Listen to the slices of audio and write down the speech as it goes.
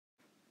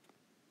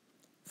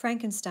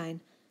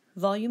Frankenstein,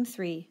 Volume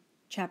 3,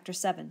 Chapter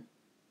 7.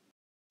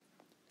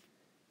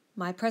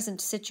 My present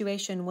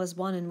situation was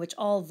one in which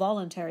all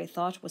voluntary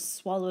thought was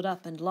swallowed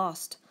up and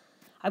lost.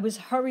 I was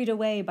hurried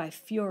away by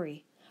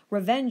fury.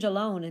 Revenge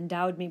alone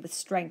endowed me with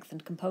strength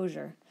and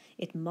composure.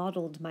 It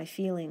modeled my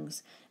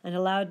feelings, and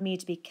allowed me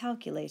to be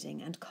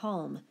calculating and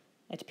calm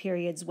at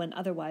periods when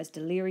otherwise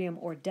delirium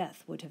or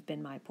death would have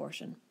been my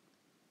portion.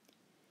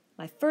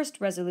 My first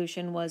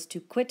resolution was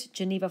to quit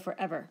Geneva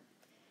forever.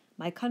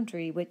 My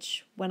country,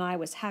 which, when I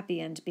was happy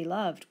and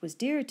beloved, was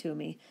dear to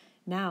me,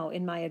 now,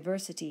 in my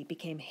adversity,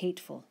 became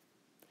hateful.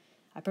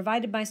 I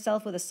provided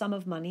myself with a sum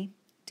of money,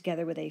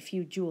 together with a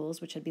few jewels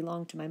which had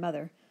belonged to my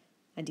mother,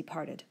 and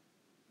departed.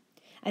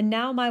 And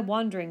now my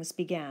wanderings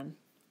began,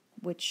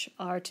 which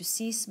are to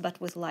cease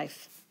but with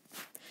life.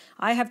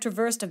 I have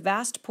traversed a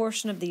vast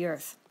portion of the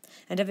earth,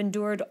 and have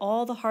endured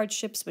all the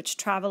hardships which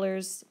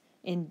travelers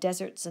in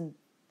deserts and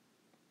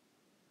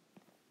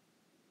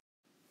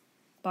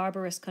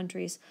barbarous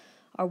countries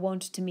are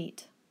wont to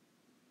meet.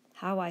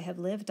 How I have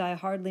lived, I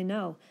hardly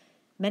know.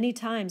 Many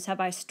times have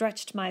I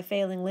stretched my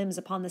failing limbs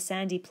upon the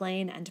sandy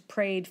plain and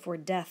prayed for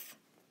death.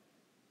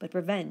 But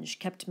revenge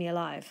kept me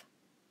alive.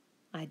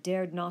 I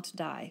dared not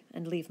die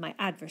and leave my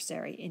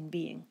adversary in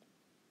being.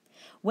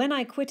 When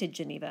I quitted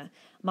Geneva,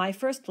 my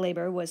first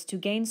labor was to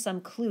gain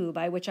some clue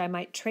by which I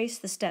might trace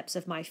the steps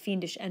of my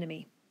fiendish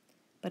enemy.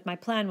 But my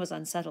plan was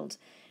unsettled,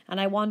 and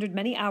I wandered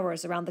many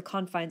hours around the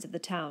confines of the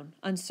town,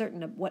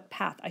 uncertain of what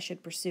path I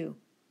should pursue.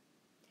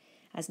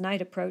 As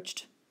night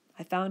approached,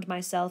 I found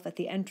myself at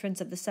the entrance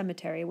of the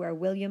cemetery where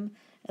William,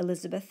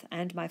 Elizabeth,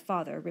 and my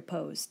father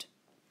reposed.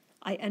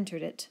 I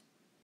entered it,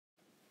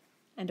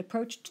 and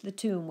approached the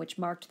tomb which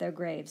marked their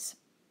graves.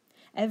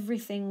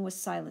 Everything was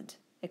silent,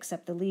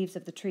 except the leaves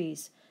of the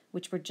trees,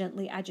 which were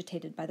gently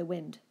agitated by the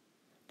wind.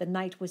 The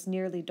night was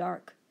nearly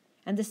dark,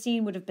 and the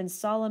scene would have been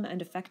solemn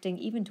and affecting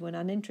even to an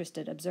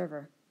uninterested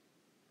observer.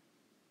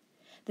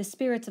 The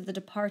spirits of the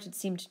departed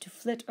seemed to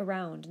flit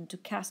around and to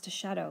cast a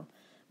shadow,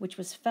 which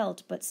was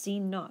felt but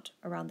seen not,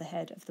 around the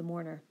head of the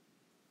mourner.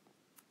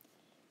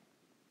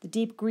 The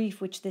deep grief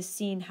which this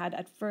scene had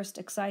at first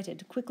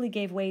excited quickly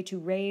gave way to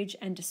rage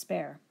and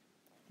despair.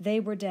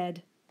 They were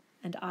dead,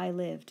 and I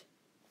lived.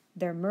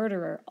 Their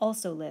murderer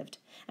also lived,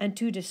 and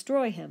to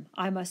destroy him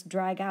I must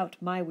drag out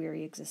my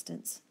weary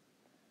existence.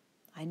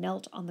 I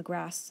knelt on the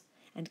grass,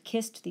 and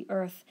kissed the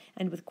earth,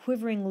 and with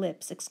quivering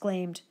lips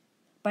exclaimed,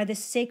 "By the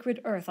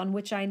sacred earth on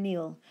which I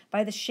kneel,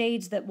 by the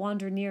shades that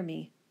wander near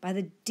me, by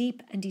the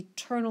deep and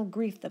eternal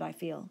grief that I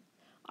feel,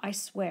 I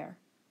swear,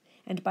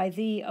 and by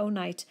thee, O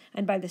night,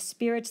 and by the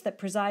spirits that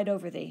preside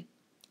over thee,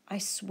 I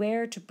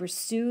swear to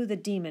pursue the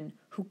demon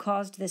who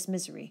caused this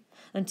misery,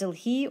 until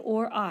he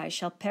or I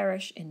shall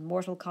perish in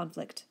mortal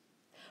conflict.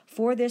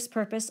 For this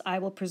purpose I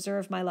will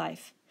preserve my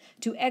life.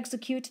 To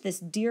execute this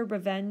dear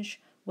revenge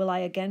will I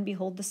again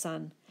behold the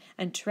sun,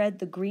 and tread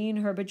the green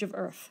herbage of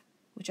earth,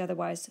 which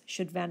otherwise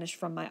should vanish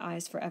from my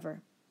eyes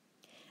forever.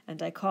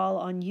 And I call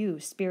on you,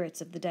 spirits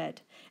of the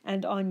dead,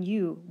 and on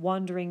you,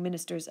 wandering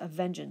ministers of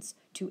vengeance,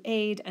 to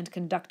aid and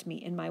conduct me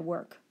in my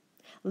work.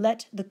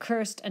 Let the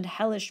cursed and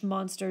hellish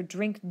monster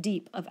drink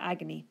deep of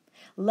agony.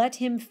 Let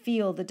him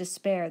feel the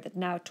despair that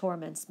now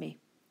torments me."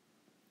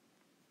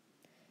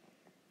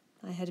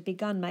 I had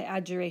begun my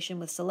adjuration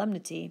with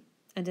solemnity,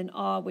 and an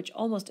awe which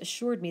almost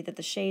assured me that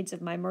the shades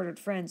of my murdered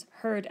friends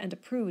heard and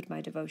approved my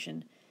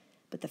devotion.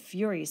 But the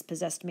furies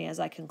possessed me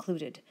as I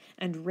concluded,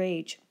 and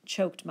rage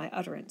choked my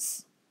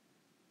utterance.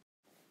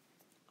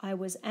 I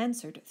was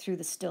answered through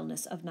the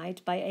stillness of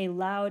night by a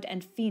loud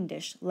and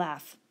fiendish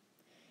laugh.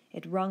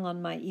 It rung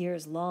on my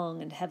ears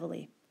long and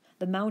heavily.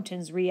 The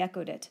mountains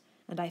re-echoed it,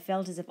 and I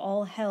felt as if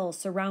all hell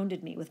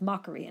surrounded me with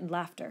mockery and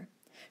laughter.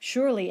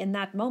 Surely in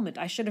that moment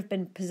I should have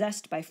been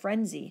possessed by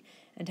frenzy,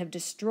 and have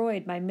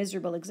destroyed my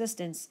miserable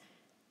existence,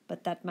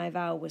 but that my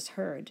vow was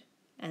heard,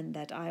 and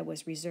that I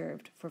was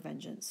reserved for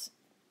vengeance.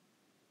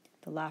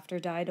 The laughter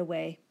died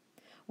away,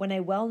 when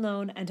a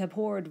well-known and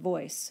abhorred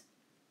voice,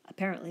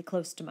 apparently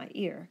close to my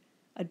ear,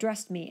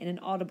 addressed me in an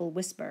audible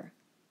whisper.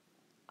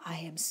 "I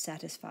am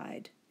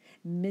satisfied.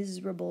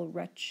 Miserable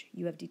wretch,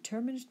 you have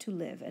determined to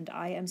live, and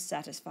I am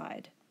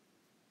satisfied."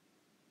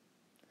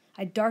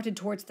 I darted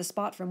towards the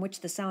spot from which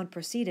the sound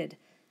proceeded,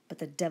 but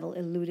the devil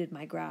eluded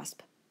my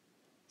grasp.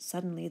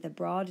 Suddenly the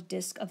broad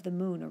disk of the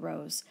moon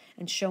arose,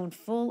 and shone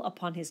full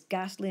upon his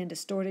ghastly and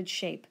distorted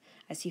shape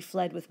as he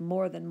fled with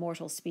more than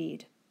mortal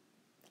speed.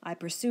 I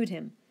pursued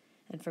him,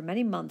 and for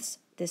many months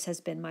this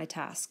has been my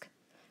task.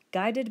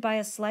 Guided by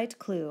a slight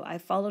clue, I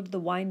followed the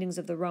windings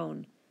of the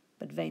Rhone,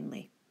 but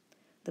vainly.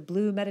 The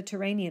blue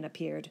Mediterranean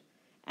appeared,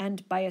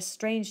 and by a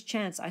strange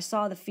chance I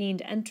saw the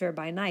fiend enter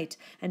by night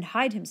and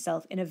hide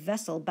himself in a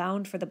vessel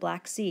bound for the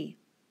Black Sea.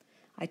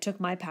 I took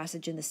my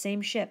passage in the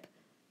same ship,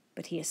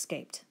 but he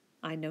escaped,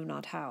 I know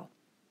not how.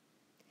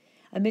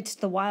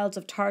 Amidst the wilds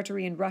of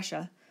Tartary and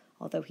Russia,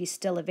 although he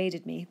still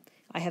evaded me,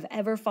 I have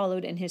ever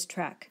followed in his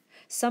track,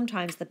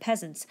 Sometimes the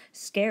peasants,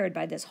 scared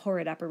by this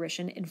horrid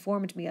apparition,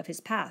 informed me of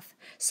his path.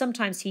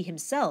 Sometimes he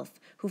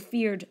himself, who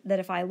feared that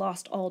if I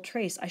lost all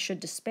trace I should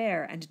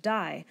despair and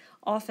die,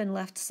 often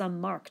left some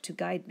mark to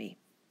guide me.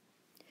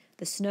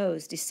 The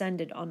snows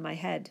descended on my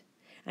head,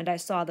 and I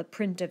saw the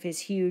print of his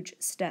huge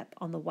step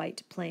on the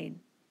white plain.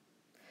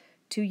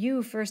 To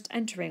you first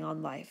entering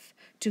on life,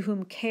 to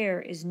whom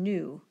care is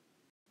new,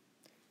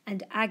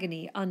 and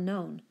agony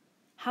unknown,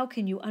 how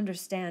can you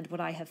understand what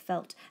I have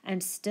felt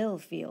and still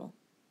feel?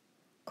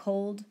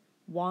 Cold,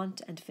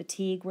 want, and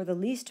fatigue were the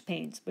least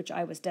pains which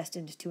I was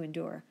destined to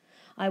endure.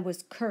 I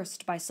was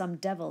cursed by some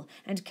devil,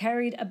 and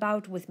carried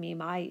about with me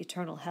my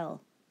eternal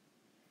hell.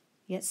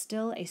 Yet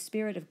still a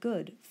spirit of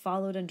good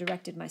followed and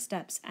directed my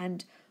steps,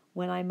 and,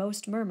 when I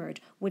most murmured,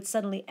 would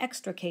suddenly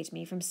extricate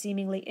me from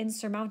seemingly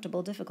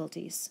insurmountable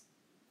difficulties.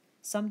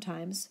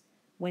 Sometimes,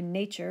 when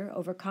nature,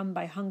 overcome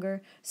by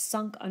hunger,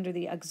 sunk under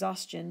the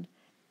exhaustion,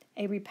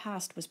 a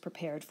repast was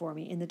prepared for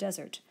me in the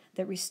desert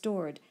that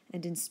restored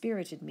and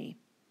inspirited me.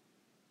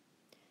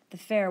 The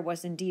fare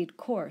was indeed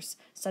coarse,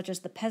 such as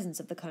the peasants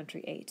of the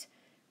country ate,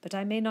 but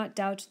I may not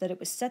doubt that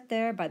it was set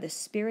there by the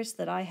spirits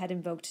that I had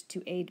invoked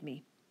to aid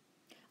me.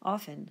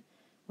 Often,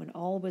 when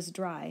all was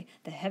dry,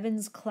 the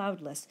heavens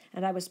cloudless,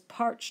 and I was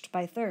parched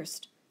by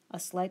thirst, a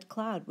slight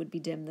cloud would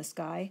bedim the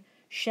sky,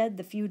 shed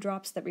the few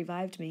drops that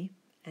revived me,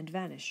 and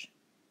vanish.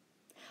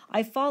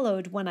 I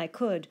followed, when I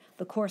could,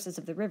 the courses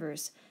of the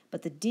rivers,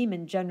 but the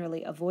demon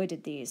generally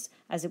avoided these,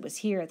 as it was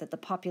here that the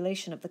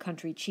population of the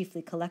country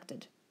chiefly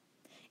collected.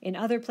 In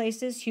other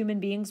places human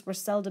beings were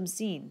seldom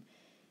seen,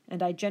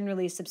 and I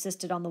generally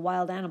subsisted on the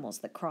wild animals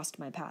that crossed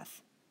my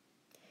path.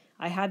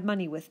 I had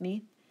money with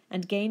me,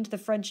 and gained the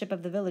friendship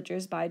of the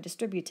villagers by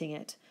distributing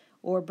it,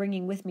 or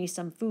bringing with me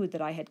some food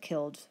that I had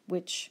killed,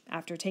 which,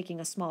 after taking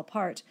a small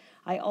part,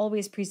 I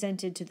always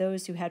presented to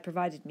those who had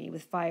provided me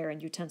with fire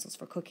and utensils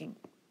for cooking.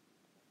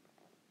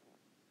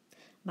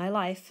 My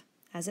life,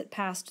 as it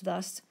passed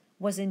thus,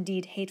 was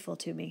indeed hateful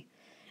to me,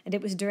 and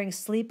it was during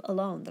sleep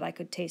alone that I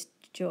could taste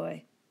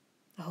joy.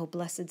 Oh,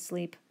 blessed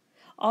sleep!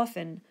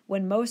 Often,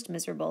 when most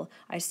miserable,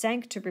 I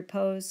sank to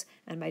repose,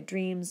 and my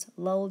dreams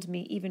lulled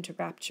me even to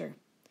rapture.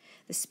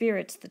 The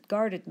spirits that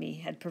guarded me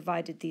had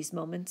provided these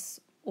moments,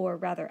 or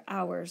rather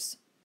hours,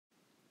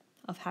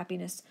 of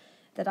happiness,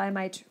 that I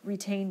might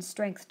retain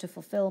strength to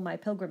fulfill my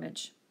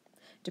pilgrimage.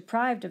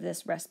 Deprived of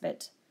this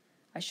respite,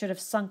 I should have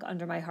sunk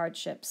under my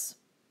hardships.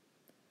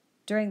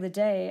 During the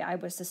day I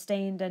was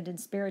sustained and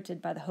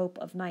inspirited by the hope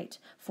of night,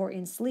 for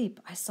in sleep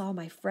I saw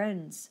my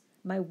friends,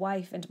 my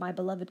wife, and my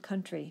beloved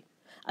country.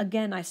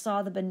 Again I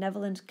saw the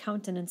benevolent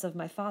countenance of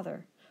my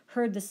father,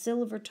 heard the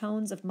silver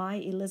tones of my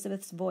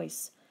Elizabeth's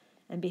voice,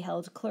 and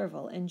beheld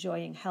Clerval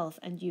enjoying health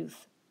and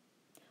youth.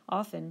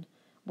 Often,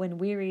 when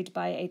wearied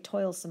by a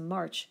toilsome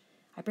march,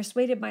 I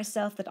persuaded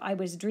myself that I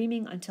was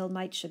dreaming until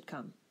night should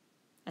come,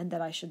 and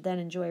that I should then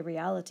enjoy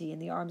reality in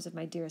the arms of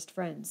my dearest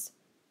friends.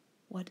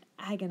 What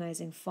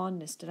agonizing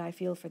fondness did I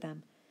feel for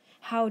them!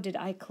 How did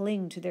I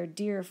cling to their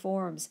dear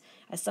forms,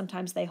 as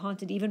sometimes they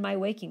haunted even my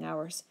waking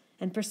hours,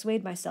 and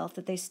persuade myself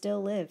that they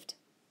still lived!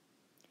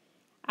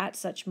 At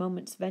such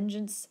moments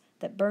vengeance,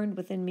 that burned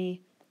within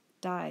me,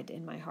 died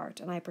in my heart,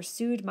 and I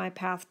pursued my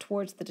path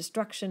towards the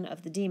destruction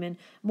of the demon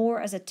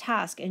more as a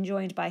task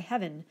enjoined by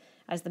heaven,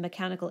 as the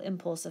mechanical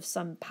impulse of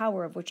some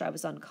power of which I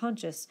was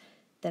unconscious,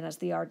 than as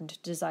the ardent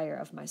desire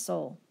of my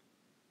soul.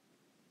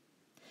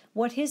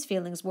 What his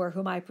feelings were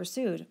whom I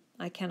pursued,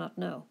 I cannot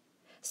know.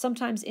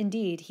 Sometimes,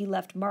 indeed, he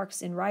left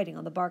marks in writing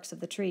on the barks of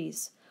the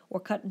trees, or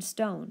cut in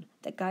stone,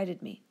 that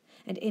guided me,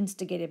 and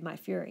instigated my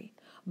fury.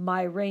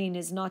 "My reign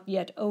is not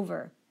yet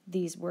over."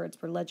 These words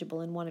were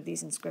legible in one of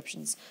these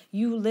inscriptions.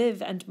 "You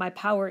live, and my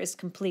power is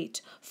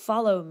complete.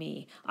 Follow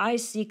me. I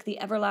seek the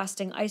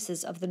everlasting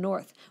ices of the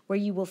north, where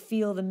you will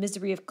feel the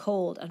misery of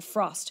cold and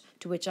frost,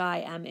 to which I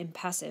am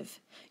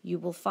impassive. You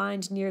will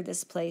find near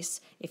this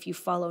place, if you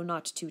follow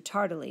not too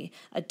tardily,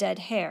 a dead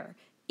hare.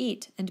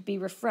 Eat and be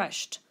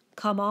refreshed.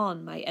 Come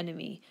on, my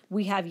enemy.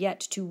 We have yet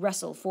to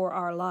wrestle for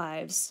our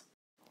lives.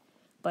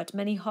 But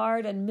many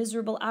hard and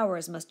miserable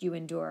hours must you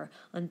endure,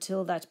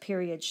 until that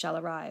period shall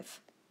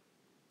arrive."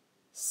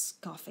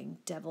 Scoffing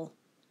devil!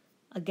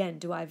 Again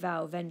do I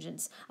vow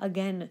vengeance.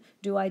 Again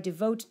do I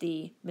devote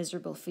thee,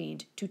 miserable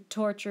fiend, to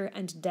torture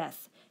and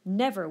death.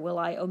 Never will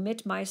I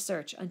omit my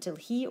search until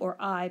he or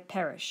I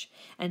perish,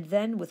 and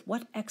then with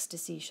what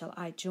ecstasy shall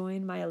I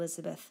join my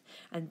Elizabeth,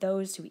 and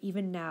those who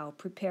even now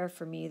prepare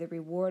for me the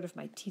reward of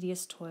my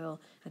tedious toil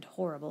and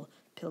horrible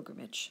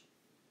pilgrimage.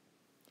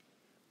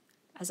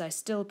 As I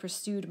still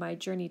pursued my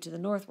journey to the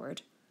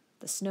northward,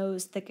 the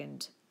snows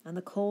thickened, and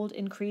the cold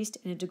increased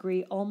in a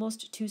degree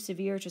almost too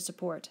severe to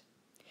support.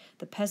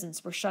 The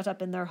peasants were shut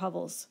up in their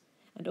hovels,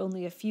 and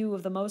only a few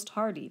of the most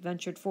hardy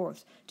ventured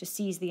forth to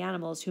seize the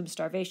animals whom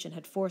starvation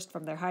had forced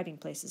from their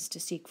hiding-places to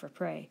seek for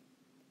prey.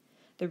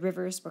 The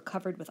rivers were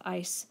covered with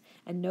ice,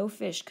 and no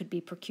fish could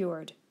be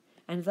procured,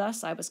 and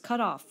thus I was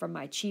cut off from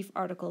my chief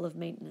article of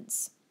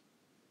maintenance.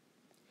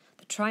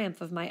 The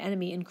triumph of my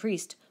enemy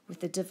increased with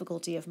the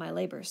difficulty of my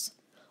labors.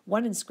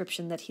 One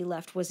inscription that he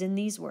left was in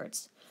these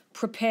words: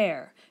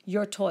 Prepare,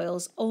 your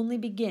toils only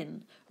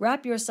begin.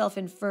 Wrap yourself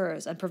in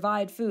furs and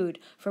provide food,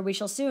 for we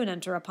shall soon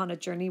enter upon a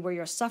journey where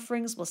your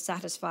sufferings will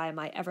satisfy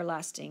my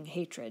everlasting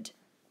hatred.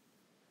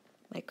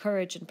 My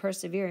courage and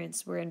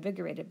perseverance were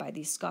invigorated by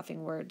these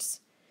scoffing words.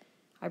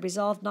 I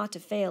resolved not to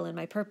fail in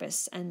my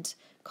purpose, and,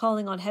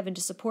 calling on heaven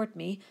to support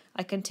me,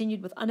 I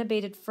continued with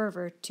unabated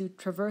fervor to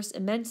traverse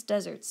immense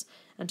deserts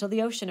until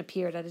the ocean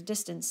appeared at a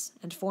distance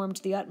and formed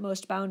the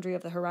utmost boundary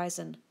of the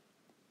horizon.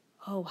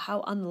 Oh,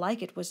 how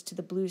unlike it was to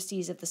the blue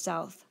seas of the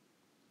south!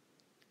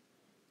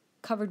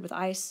 Covered with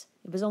ice,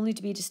 it was only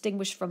to be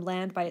distinguished from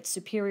land by its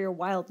superior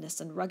wildness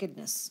and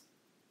ruggedness.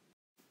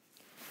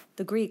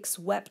 The Greeks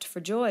wept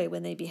for joy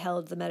when they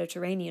beheld the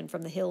Mediterranean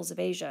from the hills of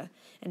Asia,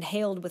 and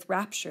hailed with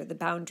rapture the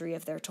boundary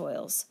of their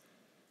toils.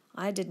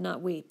 I did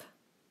not weep,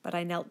 but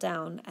I knelt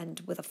down,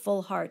 and with a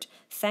full heart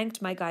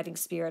thanked my guiding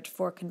spirit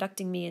for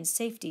conducting me in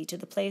safety to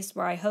the place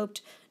where I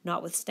hoped,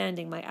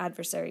 notwithstanding my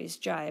adversary's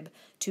jibe,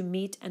 to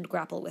meet and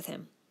grapple with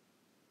him.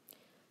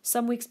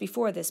 Some weeks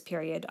before this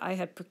period I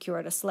had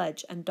procured a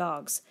sledge and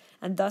dogs,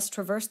 and thus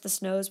traversed the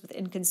snows with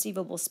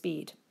inconceivable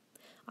speed.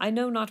 I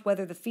know not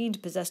whether the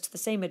fiend possessed the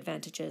same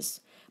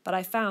advantages, but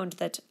I found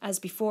that, as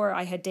before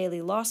I had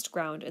daily lost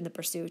ground in the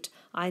pursuit,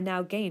 I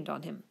now gained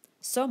on him,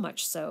 so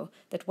much so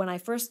that when I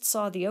first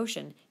saw the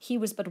ocean he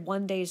was but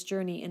 1 day's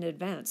journey in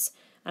advance,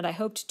 and I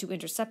hoped to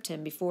intercept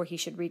him before he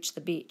should reach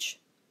the beach.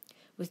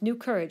 With new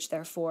courage,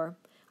 therefore,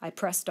 I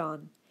pressed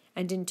on,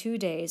 and in 2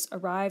 days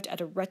arrived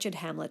at a wretched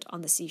hamlet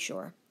on the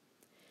seashore.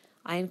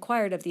 I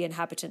inquired of the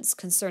inhabitants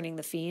concerning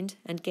the fiend,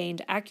 and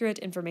gained accurate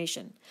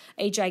information.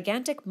 A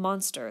gigantic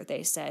monster,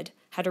 they said,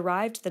 had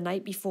arrived the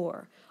night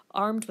before,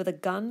 armed with a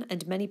gun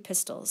and many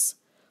pistols,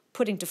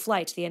 putting to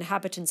flight the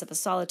inhabitants of a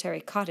solitary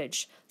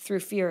cottage through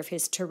fear of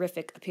his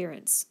terrific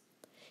appearance.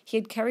 He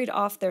had carried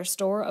off their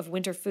store of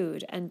winter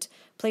food, and,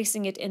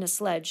 placing it in a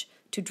sledge,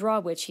 to draw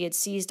which he had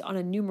seized on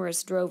a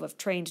numerous drove of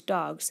trained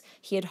dogs,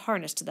 he had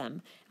harnessed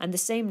them, and the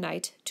same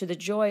night, to the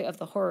joy of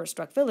the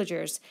horror-struck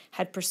villagers,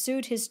 had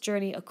pursued his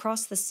journey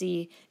across the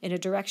sea in a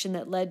direction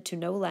that led to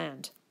no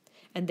land,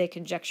 and they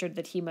conjectured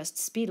that he must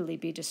speedily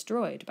be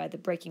destroyed by the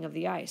breaking of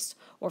the ice,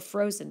 or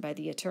frozen by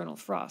the eternal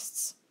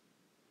frosts.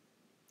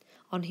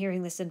 On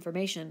hearing this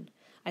information,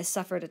 I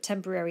suffered a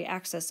temporary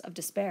access of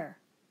despair.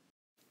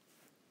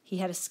 He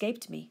had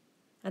escaped me,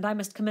 and I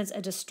must commence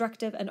a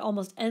destructive and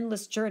almost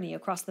endless journey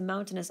across the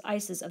mountainous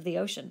ices of the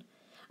ocean,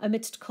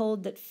 amidst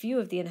cold that few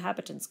of the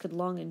inhabitants could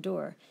long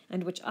endure,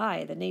 and which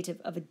I, the native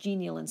of a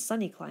genial and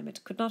sunny climate,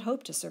 could not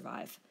hope to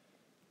survive.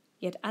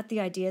 Yet at the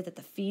idea that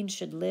the fiend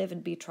should live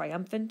and be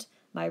triumphant,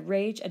 my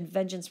rage and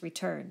vengeance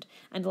returned,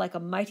 and like a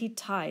mighty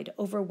tide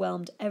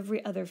overwhelmed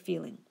every other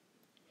feeling.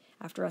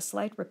 After a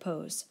slight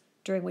repose,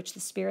 during which the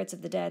spirits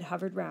of the dead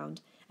hovered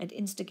round, and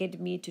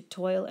instigated me to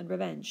toil and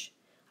revenge,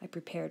 I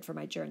prepared for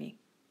my journey.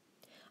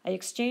 I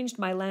exchanged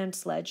my land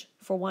sledge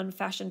for one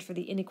fashioned for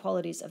the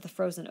inequalities of the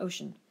frozen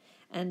ocean,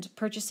 and,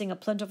 purchasing a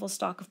plentiful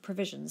stock of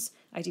provisions,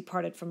 I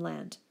departed from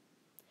land.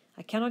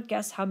 I cannot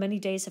guess how many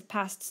days have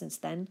passed since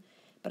then,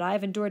 but I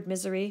have endured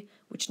misery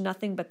which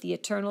nothing but the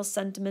eternal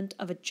sentiment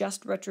of a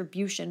just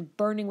retribution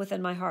burning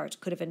within my heart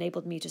could have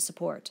enabled me to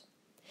support.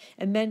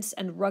 Immense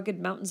and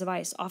rugged mountains of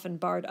ice often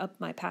barred up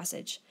my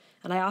passage,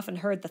 and I often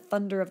heard the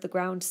thunder of the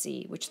ground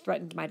sea which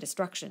threatened my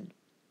destruction.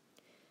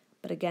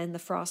 But again the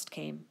frost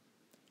came,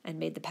 and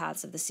made the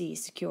paths of the sea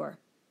secure.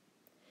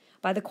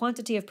 By the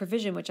quantity of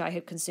provision which I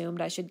had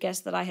consumed, I should guess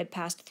that I had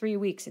passed 3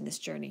 weeks in this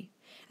journey,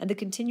 and the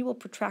continual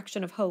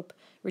protraction of hope,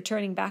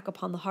 returning back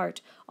upon the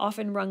heart,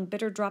 often wrung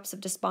bitter drops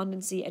of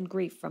despondency and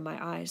grief from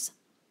my eyes.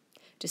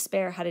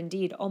 Despair had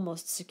indeed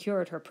almost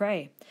secured her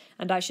prey,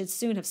 and I should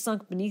soon have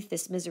sunk beneath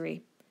this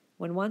misery,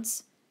 when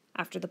once,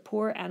 after the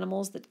poor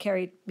animals that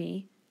carried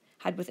me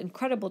had with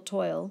incredible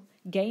toil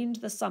gained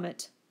the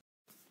summit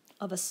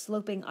of a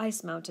sloping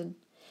ice mountain,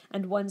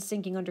 and one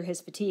sinking under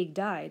his fatigue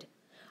died,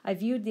 I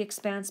viewed the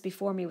expanse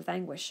before me with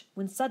anguish,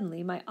 when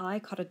suddenly my eye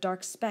caught a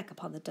dark speck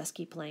upon the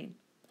dusky plain.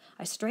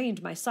 I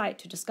strained my sight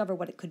to discover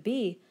what it could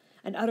be,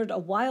 and uttered a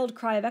wild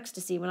cry of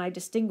ecstasy when I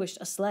distinguished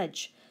a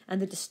sledge,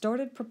 and the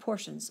distorted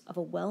proportions of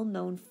a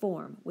well-known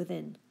form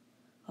within.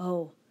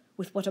 Oh,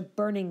 with what a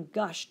burning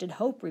gush did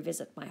hope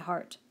revisit my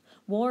heart!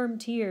 Warm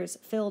tears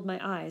filled my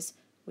eyes,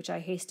 which I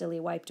hastily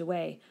wiped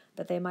away,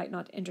 that they might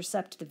not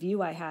intercept the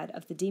view I had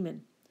of the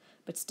demon.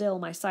 But still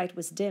my sight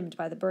was dimmed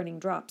by the burning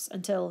drops,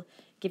 until,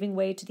 giving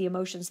way to the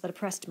emotions that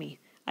oppressed me,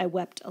 I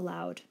wept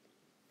aloud.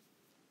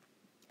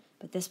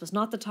 But this was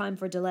not the time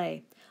for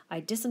delay. I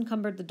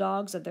disencumbered the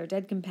dogs of their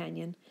dead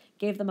companion,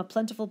 gave them a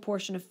plentiful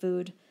portion of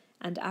food,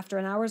 and after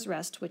an hour's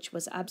rest, which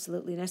was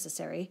absolutely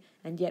necessary,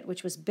 and yet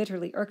which was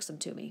bitterly irksome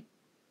to me,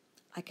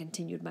 I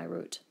continued my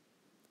route.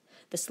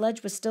 The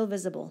sledge was still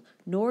visible,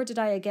 nor did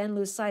I again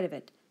lose sight of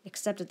it,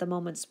 except at the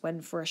moments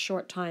when for a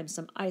short time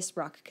some ice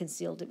rock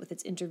concealed it with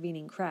its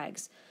intervening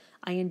crags.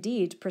 I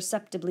indeed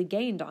perceptibly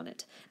gained on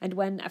it, and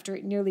when, after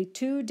nearly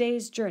 2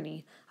 days'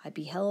 journey, I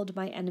beheld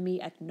my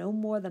enemy at no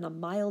more than a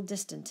mile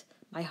distant,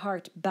 my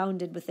heart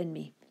bounded within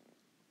me.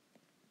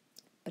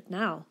 But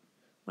now,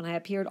 when I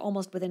appeared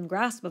almost within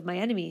grasp of my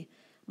enemy,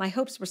 My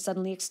hopes were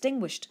suddenly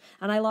extinguished,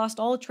 and I lost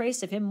all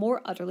trace of him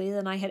more utterly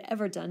than I had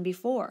ever done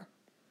before.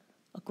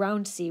 A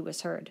ground sea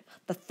was heard.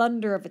 The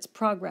thunder of its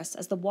progress,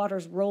 as the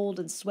waters rolled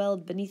and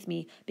swelled beneath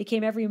me,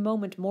 became every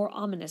moment more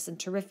ominous and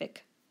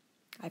terrific.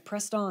 I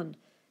pressed on,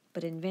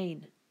 but in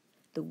vain.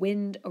 The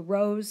wind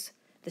arose,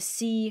 the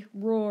sea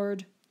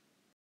roared,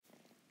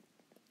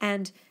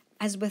 and,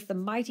 as with the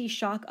mighty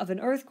shock of an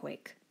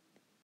earthquake,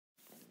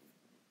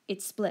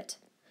 it split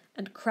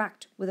and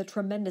cracked with a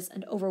tremendous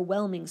and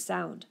overwhelming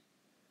sound.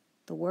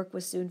 The work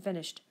was soon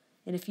finished.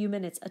 In a few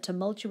minutes a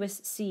tumultuous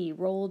sea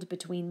rolled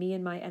between me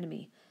and my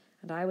enemy,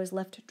 and I was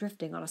left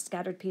drifting on a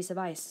scattered piece of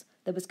ice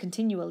that was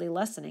continually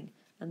lessening,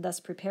 and thus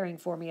preparing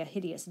for me a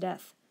hideous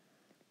death.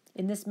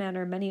 In this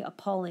manner many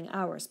appalling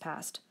hours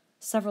passed.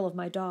 Several of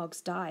my dogs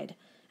died,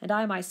 and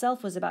I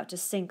myself was about to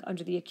sink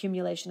under the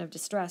accumulation of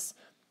distress,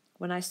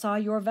 when I saw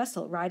your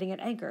vessel riding at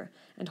anchor,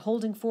 and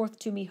holding forth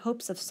to me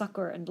hopes of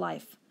succor and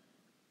life.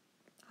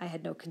 I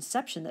had no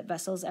conception that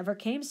vessels ever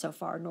came so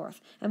far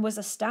north, and was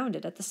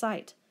astounded at the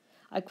sight.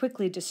 I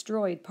quickly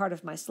destroyed part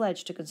of my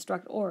sledge to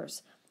construct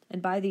oars,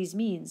 and by these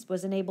means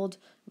was enabled,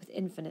 with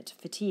infinite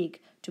fatigue,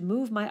 to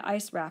move my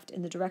ice raft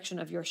in the direction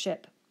of your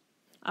ship.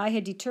 I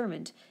had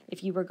determined,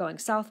 if you were going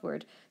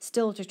southward,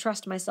 still to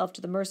trust myself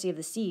to the mercy of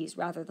the seas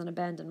rather than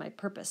abandon my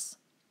purpose.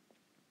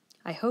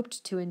 I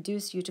hoped to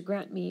induce you to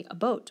grant me a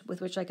boat with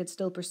which I could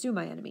still pursue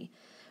my enemy,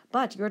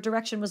 but your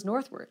direction was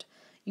northward.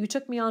 You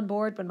took me on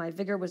board when my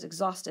vigor was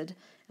exhausted,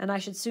 and I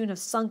should soon have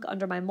sunk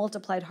under my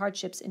multiplied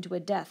hardships into a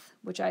death,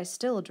 which I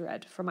still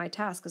dread, for my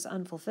task is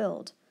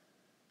unfulfilled.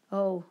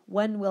 Oh,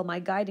 when will my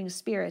guiding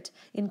spirit,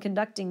 in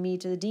conducting me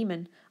to the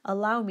demon,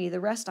 allow me the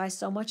rest I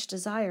so much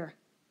desire?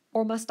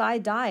 Or must I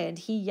die and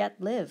he yet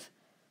live?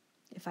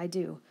 If I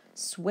do,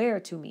 swear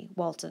to me,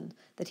 Walton,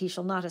 that he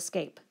shall not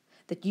escape,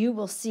 that you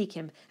will seek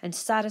him and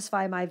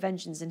satisfy my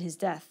vengeance in his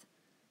death.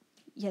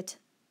 Yet,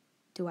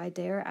 do I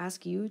dare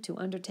ask you to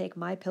undertake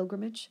my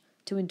pilgrimage,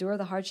 to endure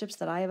the hardships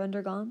that I have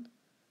undergone?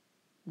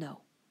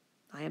 No,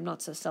 I am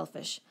not so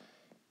selfish.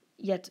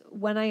 Yet,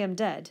 when I am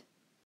dead,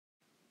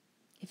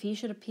 if he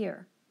should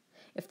appear,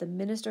 if the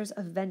ministers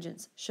of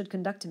vengeance should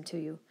conduct him to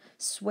you,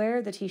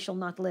 swear that he shall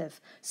not live,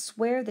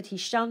 swear that he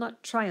shall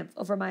not triumph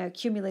over my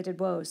accumulated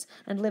woes,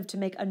 and live to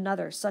make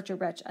another such a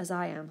wretch as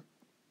I am.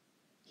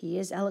 He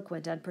is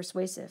eloquent and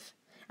persuasive,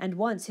 and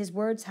once his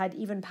words had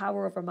even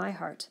power over my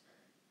heart,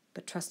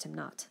 but trust him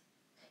not.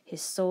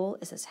 His soul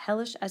is as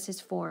hellish as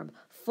his form,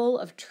 full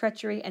of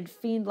treachery and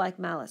fiend-like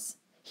malice.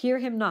 Hear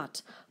him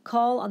not.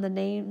 Call on the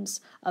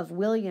names of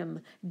William,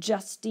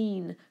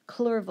 Justine,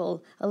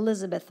 Clerval,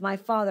 Elizabeth, my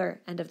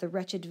father, and of the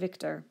wretched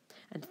Victor,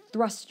 and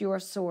thrust your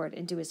sword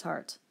into his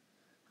heart.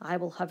 I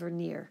will hover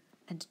near,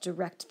 and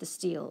direct the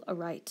steel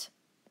aright.